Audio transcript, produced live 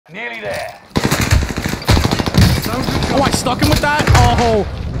Nearly there. Oh, I stuck him with that? Oh,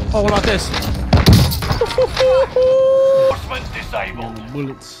 what about this? Enforcement disabled.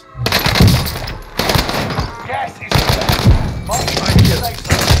 Bullets. Gas is back.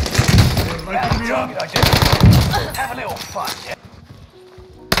 Target identified. Have a little fun. Yeah?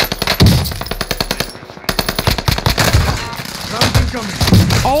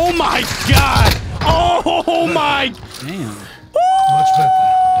 Oh my god! Oh my! Damn. Much better.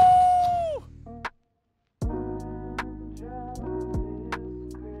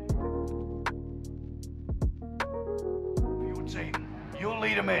 Your team. You'll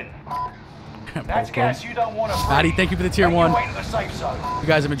lead them in. That's gas you don't want to breathe. Addy, thank you for the tier 1. Way to the safe zone. You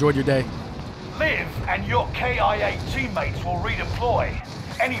guys have enjoyed your day. Live and your KIA teammates will redeploy.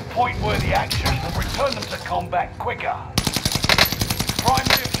 Any point-worthy action will return them to combat quicker.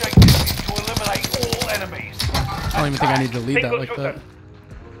 Primary objective is to eliminate all enemies. I don't even think I need to lead that like that.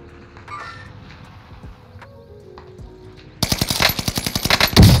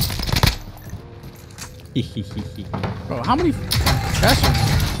 Bro, how many chests are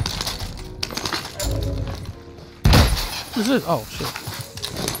there? What is this? Oh, shit.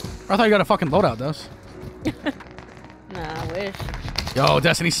 I thought you got a fucking loadout, Des. Nah, I wish. Yo,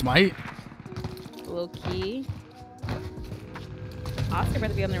 Destiny Smite. Low key. Oscar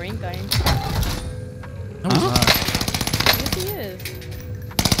better be on the ring guy. No, he's not. Yes, he is.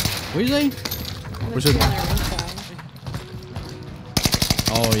 What are you saying? Where's it?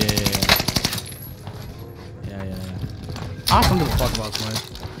 Oh, yeah. I don't give a fuck about Smite.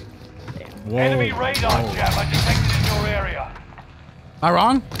 Whoa. Enemy radar jammer detected in your area. Am I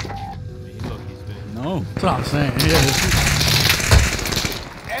wrong? No. That's what I'm saying. It is.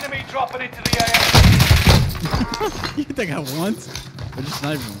 Enemy dropping into the AO. You think I want? I just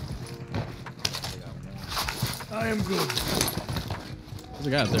sniped him. I am good. There's a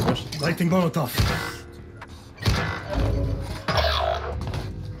guy out there, Bush. Lighting Molotov.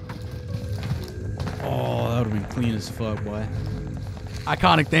 Oh, that would have been clean as fuck, boy.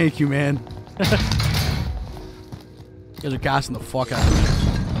 Iconic, thank you, man. You guys are gassing the fuck out of me.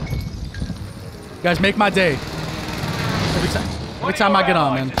 You guys make my day. Every time I get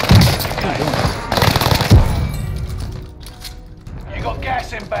on, man. You got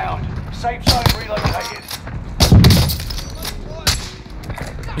gas inbound. Safe zone relocated.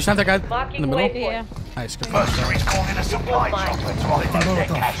 You sent that guy in the middle? Yeah. Nice, good. Mercenaries called in a supply drop to offload their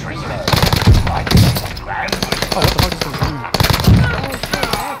cash reserve. Oh, what the fuck is this thing?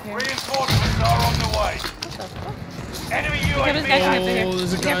 Reinforcements are on the way. Enemy UAV. Oh,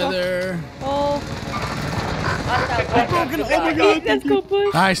 there's a guy there. Oh. Broken. Oh my god. Let's go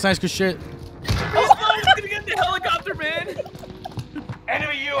push. Nice, good shit. He's gonna get the helicopter, man.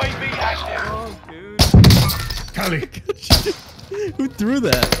 Enemy UAV active. Oh, dude. Cali. Who threw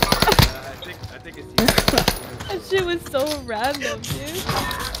that? I think it's you. That shit was so random, dude.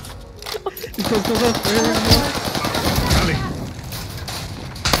 Cali.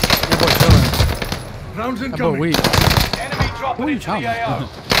 Your boy chilling. Rounds How about incoming. weed? Enemy dropping Who are you into the telling? AO.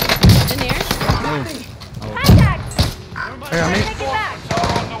 In here? Hey, on me. Reinforcements are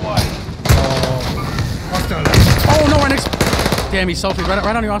on the way. Hostile. Oh, no, right next. Damn, he's selfie.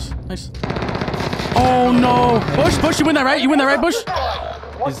 Right on your ass. Nice. Oh, no. Bush, you win that, right? You win that, right, Bush?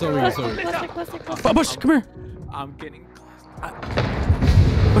 He's over here. Cluster. Bush, come here. I'm getting close.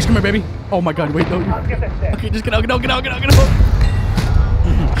 Bush, come here, baby. Oh, my God. Wait, no. Okay, just get out.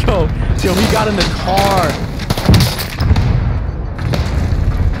 Yo, he got in the car.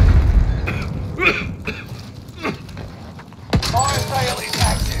 Fire sale is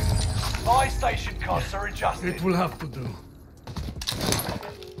active. Buy station costs are adjusted. It will have to do.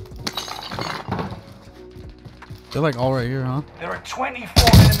 They're like all right here, huh? There are 24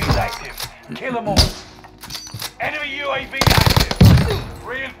 enemies active. Kill them all. Enemy UAV active.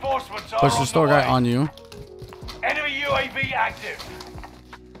 Reinforcements are Push on the store the way. guy on you. Enemy UAV active.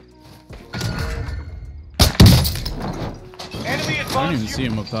 Enemy I advanced. didn't even see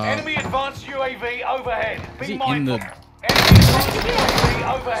him up top. Enemy advanced UAV overhead. Is Be he mindful. in the- Enemy advanced UAV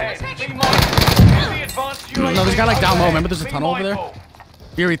overhead. Be mindful. Enemy advanced UAV. No, there's a guy like down low. overhead. Remember there's a Be tunnel over there? mindful.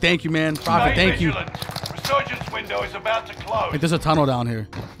 Fury, thank you, man. Prophet, Stay thank you. vigilant. Resurgence window is about to close. Like, there's a tunnel down here.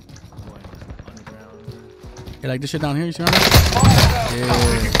 You like this shit down here? You see what I mean?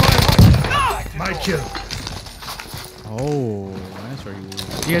 Yeah. My kill. Oh, that's very weird.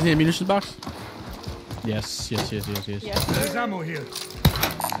 You guys need a munitions box? Yes. There's ammo here.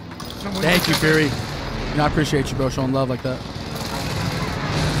 Someone Thank you, Fury. You know, I appreciate you, bro, showing love like that.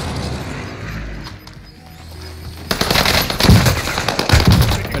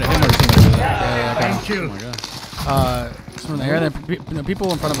 Wait, I hit him or something like that. Fine kill. Oh my god. From there, there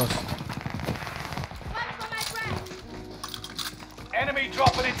people in front of us. Enemy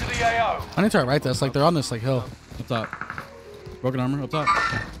dropping into the AO. I need to right this. Like they're on this like hill. Up top. Broken armor, up top.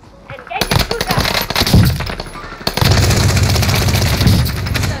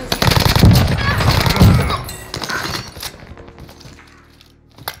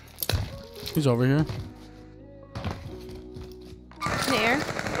 He's over here. There.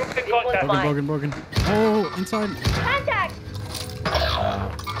 Broken. Oh, inside. Contact.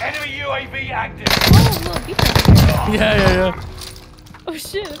 Enemy UAV active. Oh, look, you can. Yeah. Oh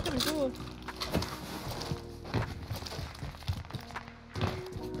shit, that's kind of cool.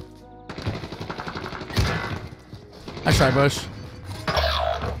 Nice try, Bush.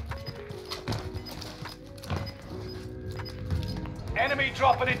 Enemy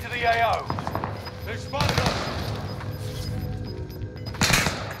dropping into the AO. They spotted us.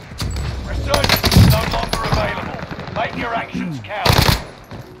 Resurgence is no longer available. Make your actions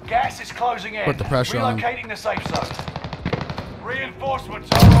count. Gas is closing in. Put the pressure on. Relocating the safe zone. Reinforcements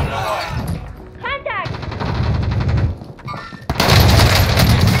are on the way. Contact.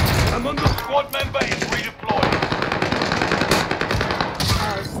 I'm on the Squad member is redeployed.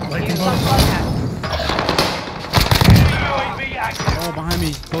 lighting Here's on. Enemy UAV active. Oh, behind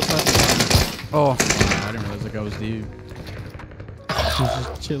me. Close left. Oh, I didn't realize that guy was you. He's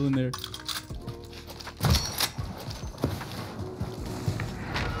just chilling there.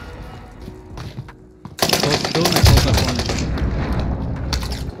 Go in that close left corner.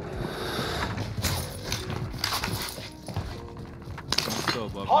 Still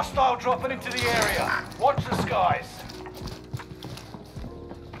above. Hostile dropping into the area. Watch the skies.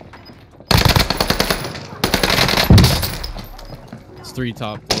 It's 3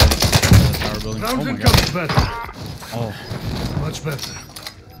 top floor. The tower building. Rounds Oh my and god. comes better. Oh, Much better.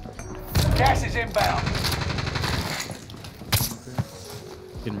 Gas is inbound.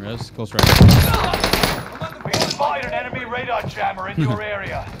 getting res. Close right. We spotted an enemy radar jammer in your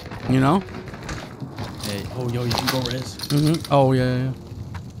area. you know? Hey, oh yo, you can go res. Oh yeah.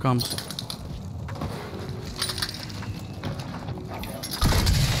 Comes.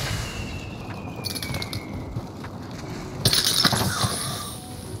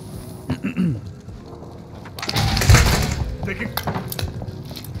 Taking.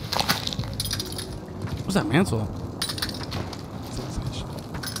 What's that mantle?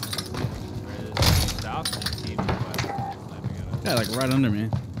 Yeah, like right under me.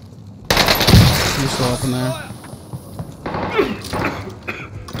 He's still up in there.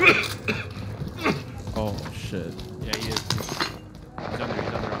 Oh shit. Yeah, he is. He's under.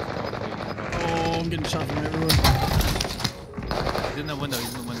 Oh, I'm getting shot from everywhere. He's in the window.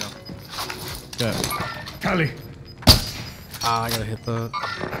 Yeah. Tally. Ah, I gotta hit the.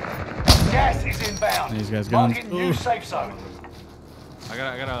 Gas is inbound. These guys guns. Marking new safe zone. I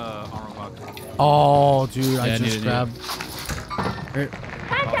got a armor box. Oh, dude, Yeah, I need just it, grabbed. Right.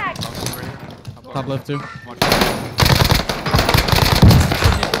 Contact. Box right here. Top left too. Watch.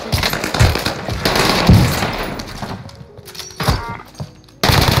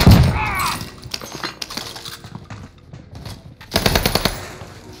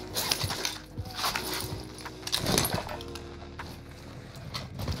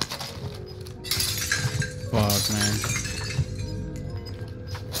 Fuck, man.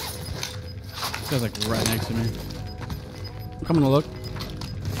 This guy's like right next to me. I'm coming to look.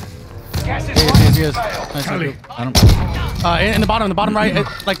 Gas is He running is. fail. Nice, Tally. I don't. in the bottom right,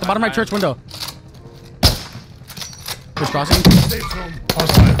 like the bottom right church window. Push crossing. Safe zone.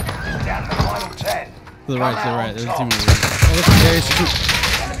 Hostile. Down to the final 10. To the right, to the right. There's a team over here. Oh, look, yeah, he's shooting.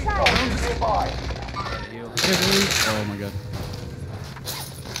 Enemy dropping nearby. Oh my god.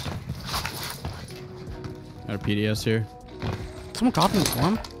 Got a PDS here. Someone caught in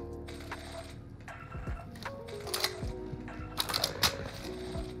storm.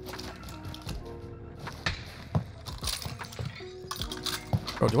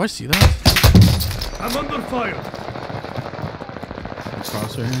 Bro, do I see that? I'm under fire.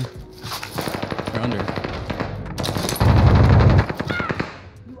 Crosser here. You're under.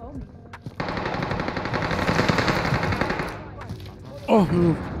 Oh,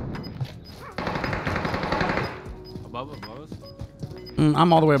 ooh. Above us.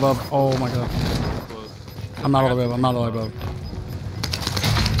 I'm all the way above. Oh my god. Close. I'm not all the way above. I'm not all the way above.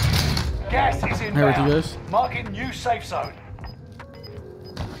 Gas is Hey, with you inbound. guys. Marking new safe zone.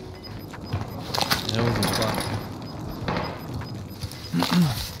 That was a spot.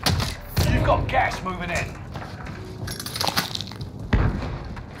 You've got gas moving in.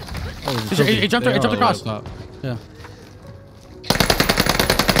 Oh, He jumped They are all the way across. up top. Yeah.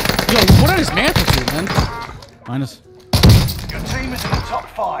 Yo, what are his mantle to, man? Minus. top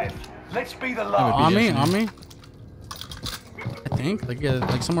 5. Let's be the would last. be On me, yes, on me. I think, like, yeah,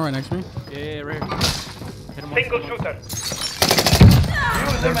 like somewhere right next to me. Yeah, right here. Hit him Single once. shooter. You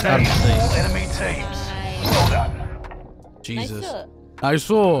eliminated all enemy teams. Well done. Jesus. Nice. I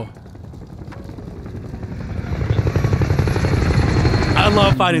saw. I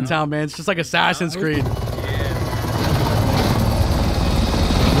love fighting town, man. It's just like Assassin's Creed. Yeah.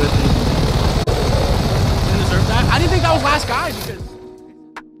 Didn't deserve that. I didn't think that was last guy because